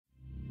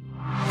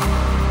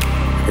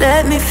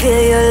Let me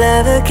feel your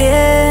love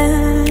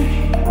again.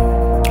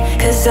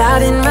 'Cause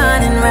I've been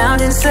running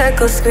round in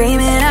circles,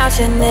 screaming out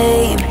your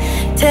name.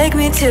 Take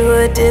me to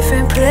a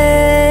different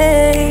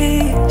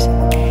place.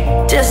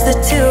 Just the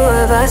two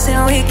of us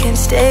and we can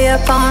stay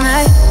up all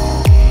night,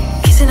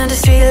 kissing under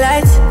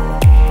streetlights,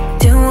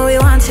 doing what we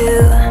want to,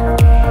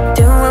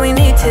 doing what we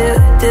need to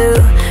do.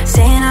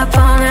 Staying up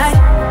all night,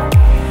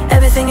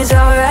 everything is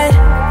alright.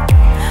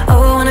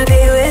 Oh, I wanna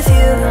be with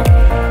you.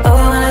 Oh,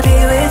 I wanna be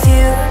with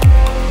you.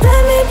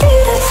 Let me be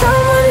that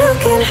someone who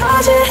can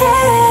hold your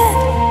hand.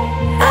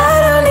 I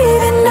don't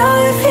even know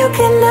if you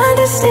can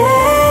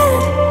understand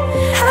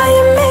how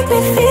you make me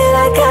feel.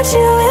 I got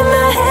you in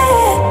my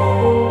head.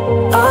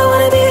 Oh, I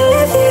wanna be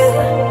with you.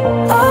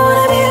 Oh, I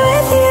wanna be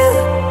with you.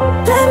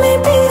 Let me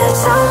be that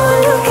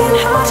someone who can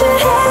hold your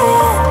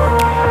hand.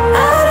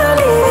 I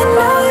don't even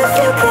know if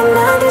you can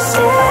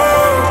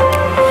understand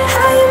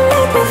how you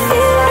make me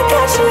feel. I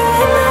got you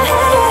in my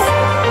head.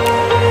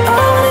 Oh,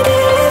 I wanna be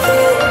with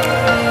you.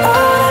 Oh,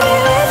 I wanna be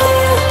with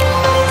you.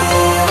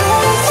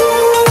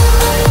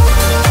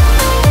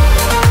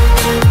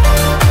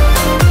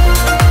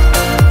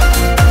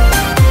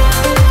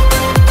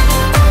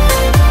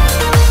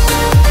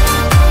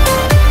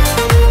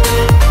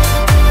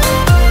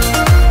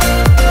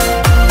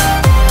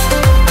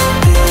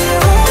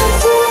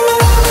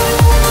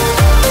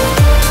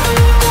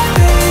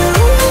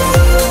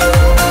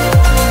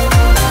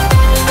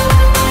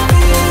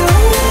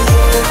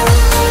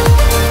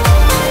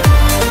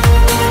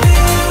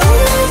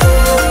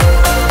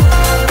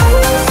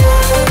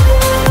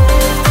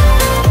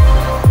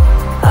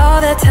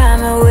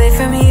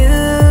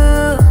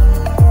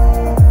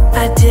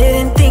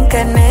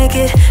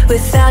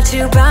 Without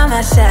you by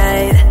my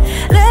side,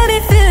 let me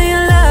feel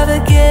your love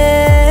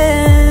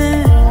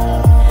again.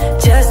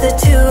 Just the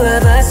two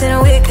of us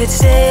and we could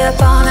stay up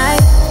all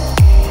night,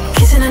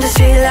 kissing under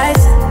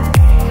streetlights,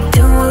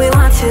 doing what we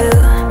want to,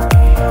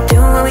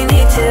 doing what we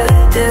need to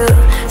do.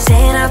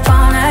 Staying up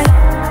all night,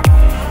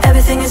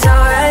 everything is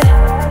alright.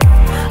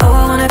 Oh,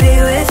 I wanna be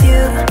with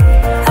you.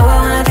 Oh, I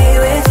wanna be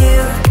with you.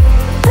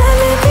 Let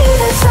me be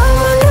that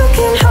someone who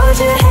can hold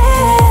your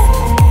hand.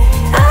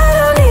 I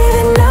don't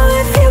even know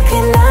if you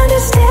can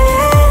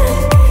understand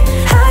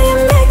how you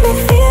make me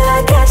feel. I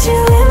got you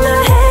in my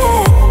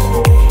head.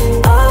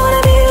 Oh, I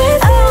wanna be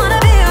with you. I wanna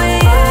be with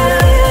you. I wanna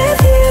be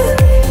with you.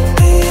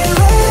 Be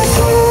with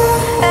you.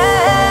 Be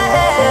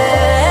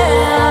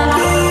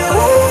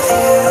with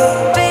you.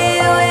 Be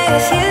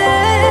with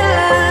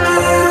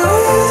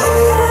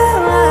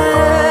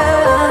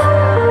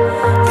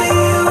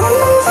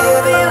you.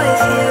 Be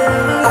with you.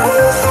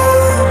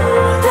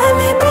 Let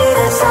me be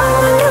that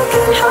someone who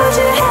can hold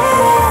your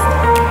hand.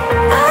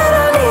 I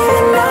don't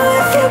even know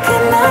if you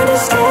can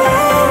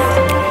understand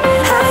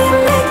how you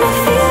make me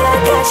feel. I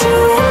got you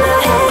in my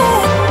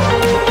head.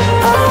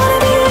 I wanna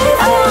be with you.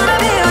 I wanna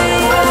be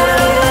with you. I wanna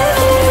be with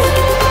you.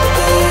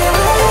 Be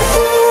with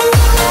you.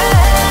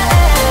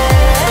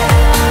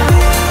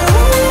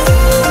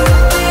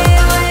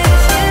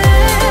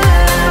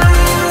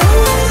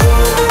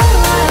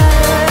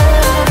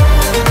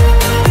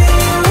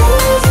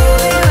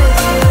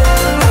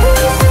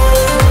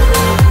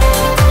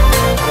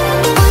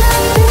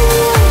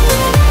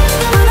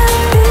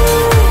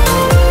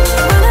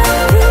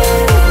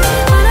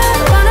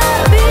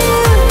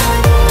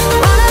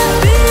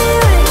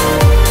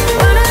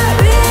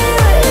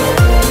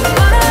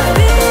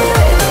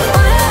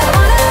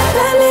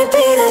 Let me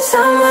be that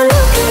someone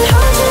who can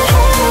hold your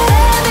hand. I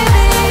don't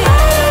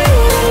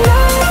even know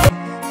if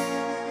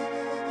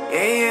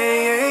Yeah, yeah,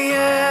 yeah,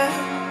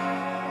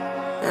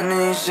 yeah. And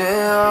he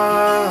said,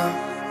 oh,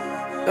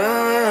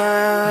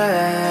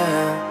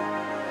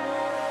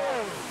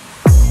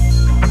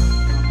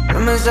 no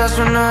me das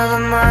nada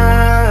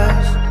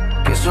más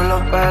que solo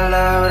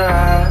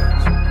palabras,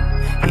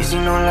 y si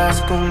no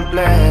las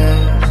cumples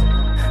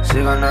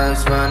se van a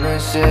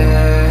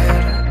desvanecer.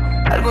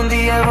 Algún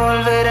día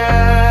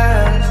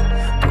volverás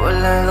tú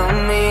al lado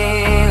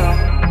mío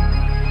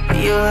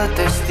y yo de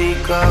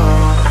testigo.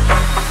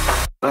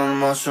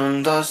 Vamos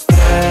 1, 2, 3,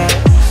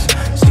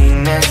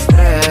 sin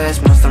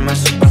estrés. Muéstrame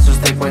sus pasos,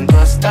 te cuento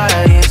hasta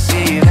 10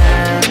 y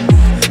ven.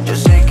 Yo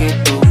sé que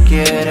tú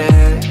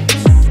quieres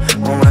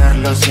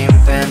moverlo sin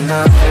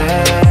pena,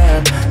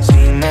 ven.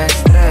 Sin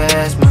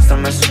estrés,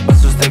 muéstrame sus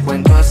pasos, te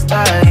cuento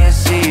hasta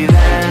 10 y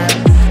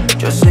ven.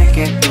 Yo sé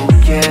que tú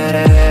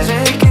quieres.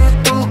 Sé que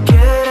tú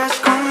quieres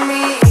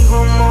conmigo,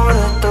 amor,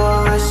 de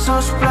todos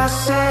esos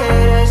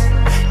placeres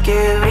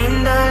que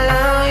brinda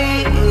la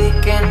vida y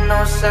que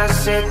nos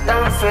hace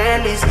tan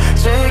feliz.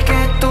 Sé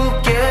que tú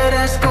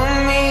quieres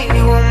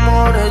conmigo,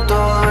 amor, de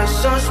todos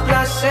esos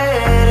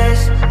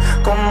placeres,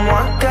 como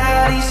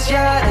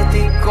acariciarte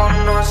y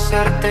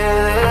conocerte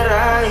de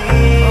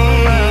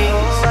raíz.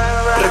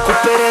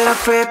 Recuperé la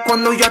fe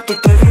cuando yo a ti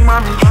te vi,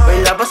 mami.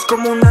 Bailabas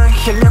como un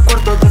ángel, me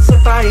acuerdo de ese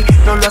party.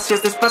 No lo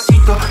hacías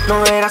despacito,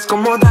 no eras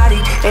como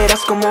Dari,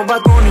 eras como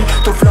Bad Bunny,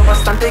 tu flow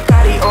bastante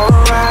cari,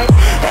 alright.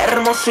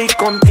 Hermoso y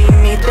con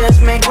timidez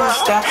me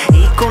gusta,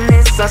 y con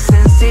esa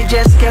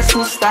sencillez que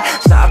asusta.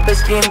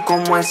 Sabes bien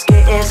cómo es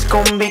que es,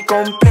 combi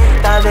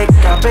completa de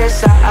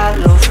cabeza a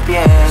los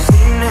pies.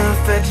 Sin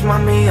effects,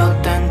 mami, yo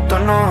te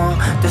entono,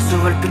 te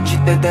subo el pitch y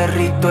te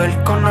derrito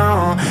el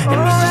cono.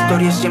 En mis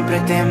historias siempre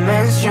te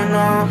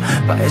menciono,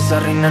 pa' esa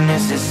reina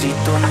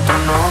necesito un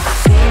tono.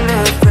 Sin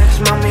effects,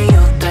 mami,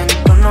 yo te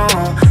entono,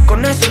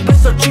 con ese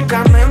beso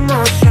chica me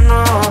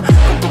emocionó.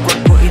 Con tu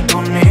cuerpo y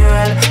tu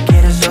nivel,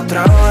 ¿quieres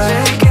otra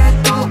vez? Sé que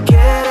tú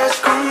quieres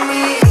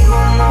conmigo,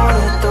 amor,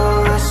 de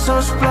todos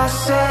esos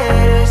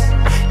placeres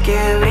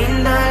que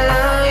brinda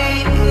la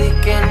vida y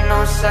que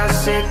nos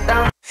hace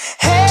tan.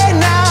 Hey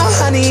now,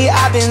 honey,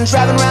 I've been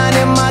driving around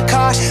in my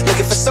car,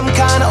 looking for some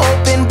kind of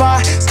open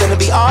bar. It's gonna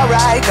be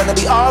alright, gonna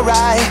be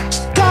alright.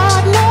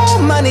 Got no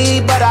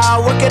money, but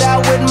I'll work it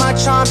out with my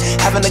charm.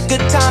 Having a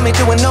good time, ain't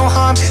doing no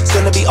harm. It's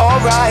gonna be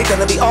alright,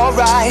 gonna be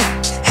alright.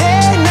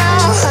 Hey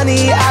now,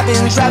 honey, I've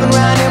been driving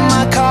around in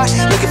my car,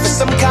 looking for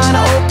some kind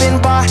of open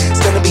bar.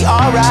 It's gonna be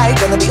alright,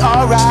 gonna be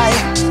alright.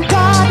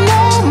 Got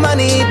no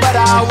money, but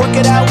I'll work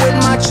it out with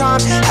my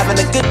charm. Having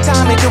a good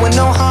time, ain't doing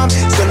no harm.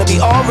 It's gonna be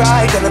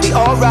alright, gonna be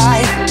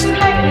alright.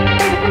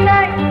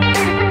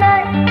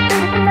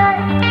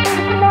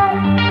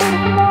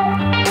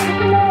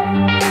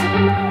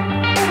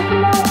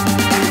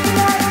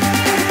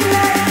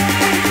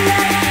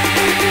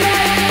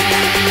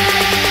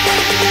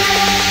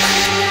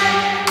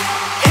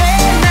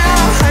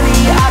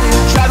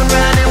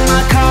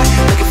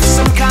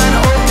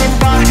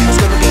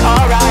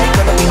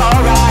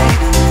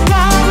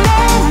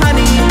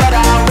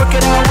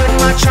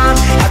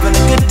 Having a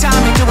good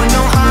time, ain't doing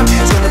no harm.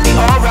 It's gonna be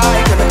alright,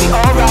 gonna be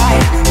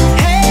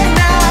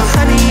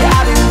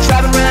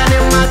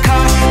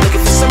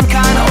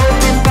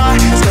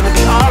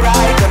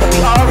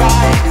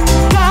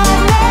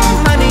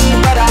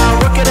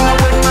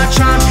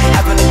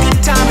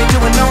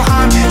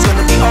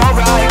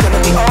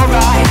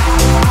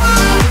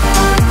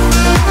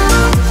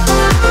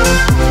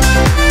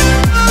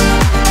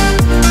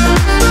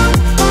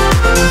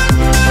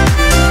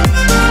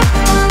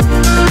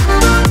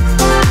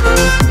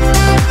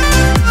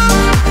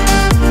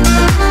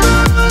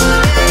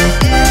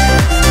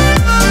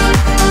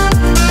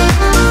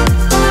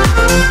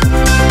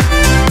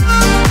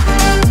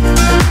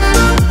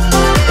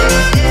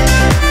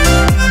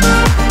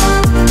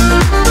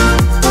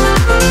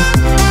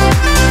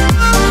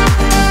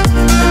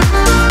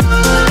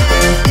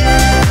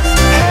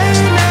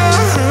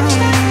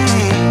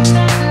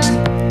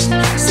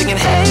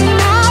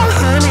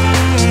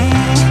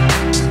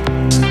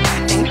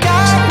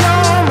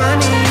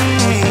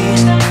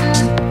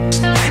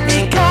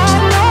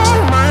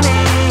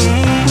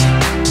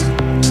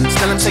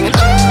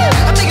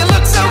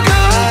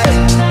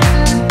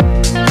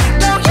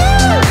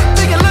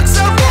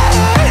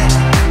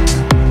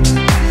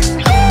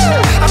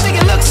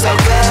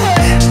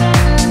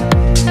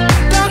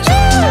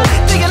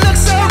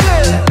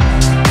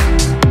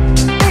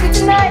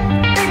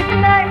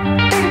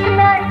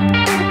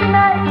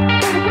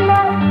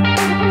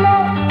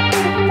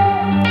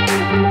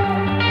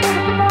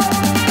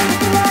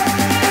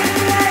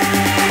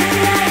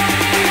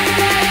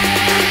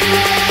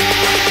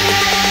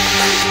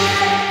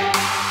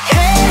Hey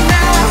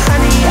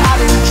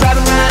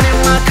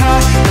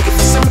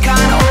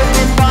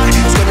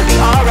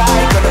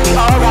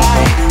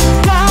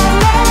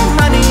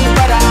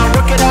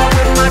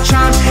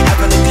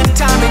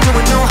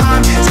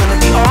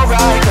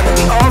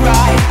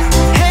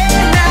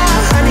now,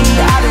 honey,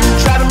 I've been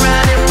driving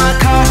around in my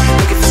car,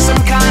 looking for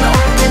some kind of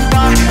open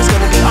bar. It's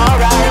gonna be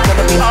alright,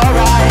 gonna be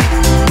alright.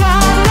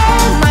 Got no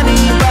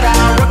money, but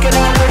I'll work it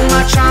out with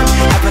my charm.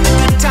 Having a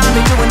good time,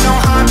 ain't doing no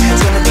harm.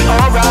 It's gonna be alright,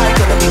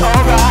 gonna be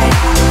alright.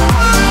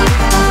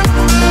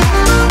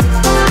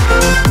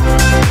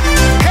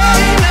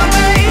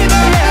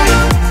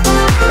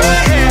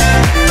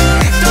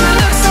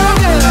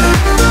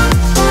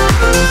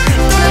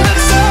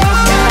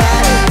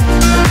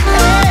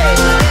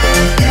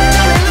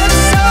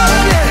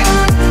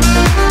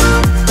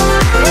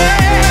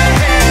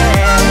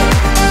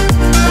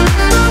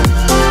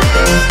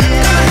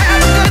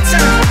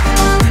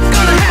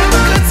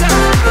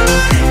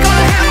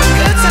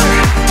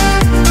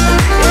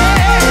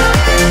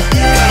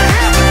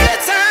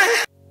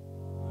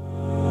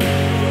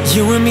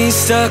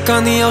 Stuck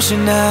on the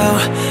ocean now,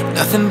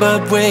 nothing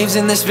but waves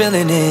and they're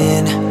spilling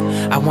in.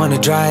 I wanna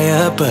dry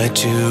up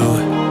but you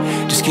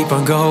just keep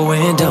on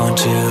going, don't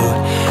you?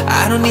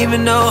 I don't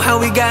even know how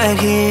we got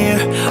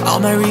here, all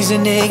my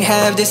reasoning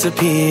have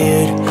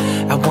disappeared.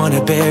 I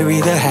wanna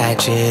bury the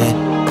hatchet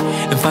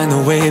and find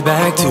the way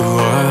back to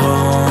our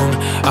home,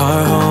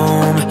 our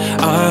home,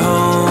 our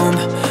home.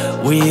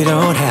 We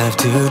don't have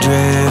to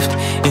drift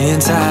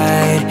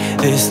inside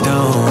this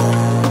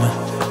dome.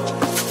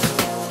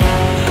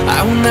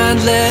 I will not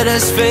let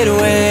us fade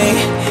away.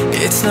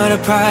 It's not a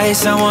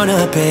price I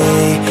wanna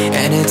pay,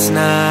 and it's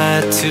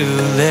not too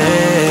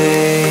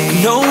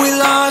late. No, we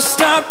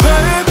lost our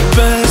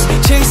purpose,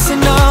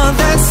 chasing all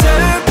that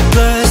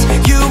surplus.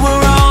 You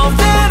were all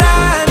that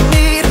I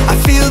need. I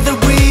feel that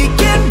we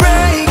can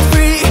break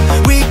free.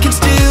 We can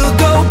still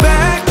go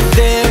back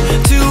there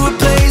to a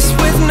place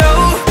with no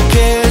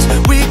cares.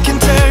 We can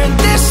turn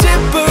this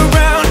ship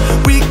around.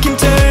 We can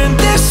turn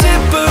this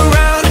ship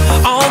around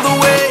all the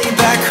way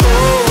back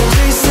home.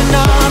 Chasing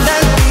all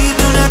that we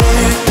don't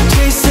have,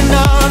 chasing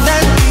all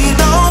that we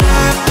don't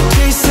have,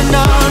 chasing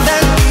all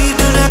that we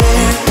don't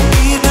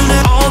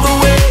have, all the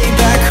way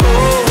back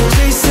home.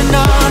 Chasing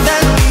all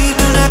that we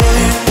don't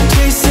have,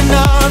 chasing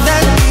all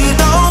that we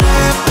don't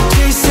have,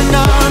 chasing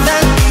all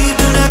that we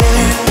don't have.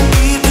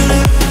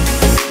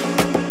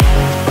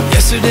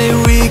 Yesterday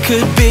we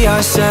could be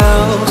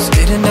ourselves,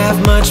 didn't have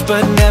much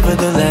but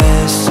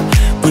nevertheless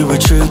we were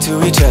true to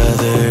each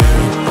other.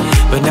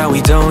 But now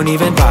we don't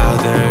even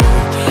bother.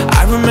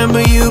 I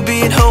remember you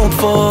being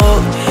hopeful,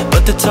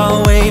 but the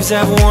tall waves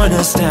have worn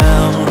us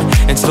down,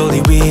 and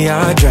slowly we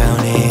are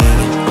drowning.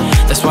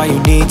 That's why you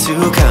need to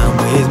come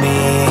with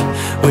me,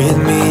 with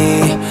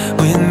me,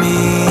 with me.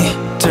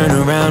 Turn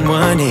around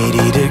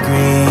 180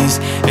 degrees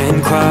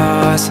and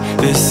cross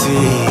the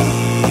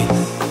sea.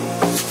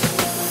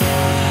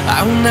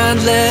 I will not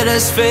let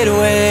us fade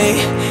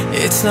away.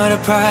 It's not a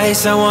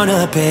price I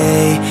wanna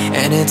pay,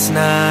 and it's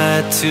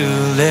not too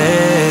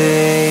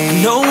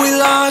late. No, we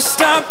lost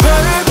our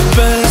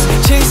purpose,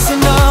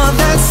 chasing all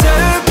that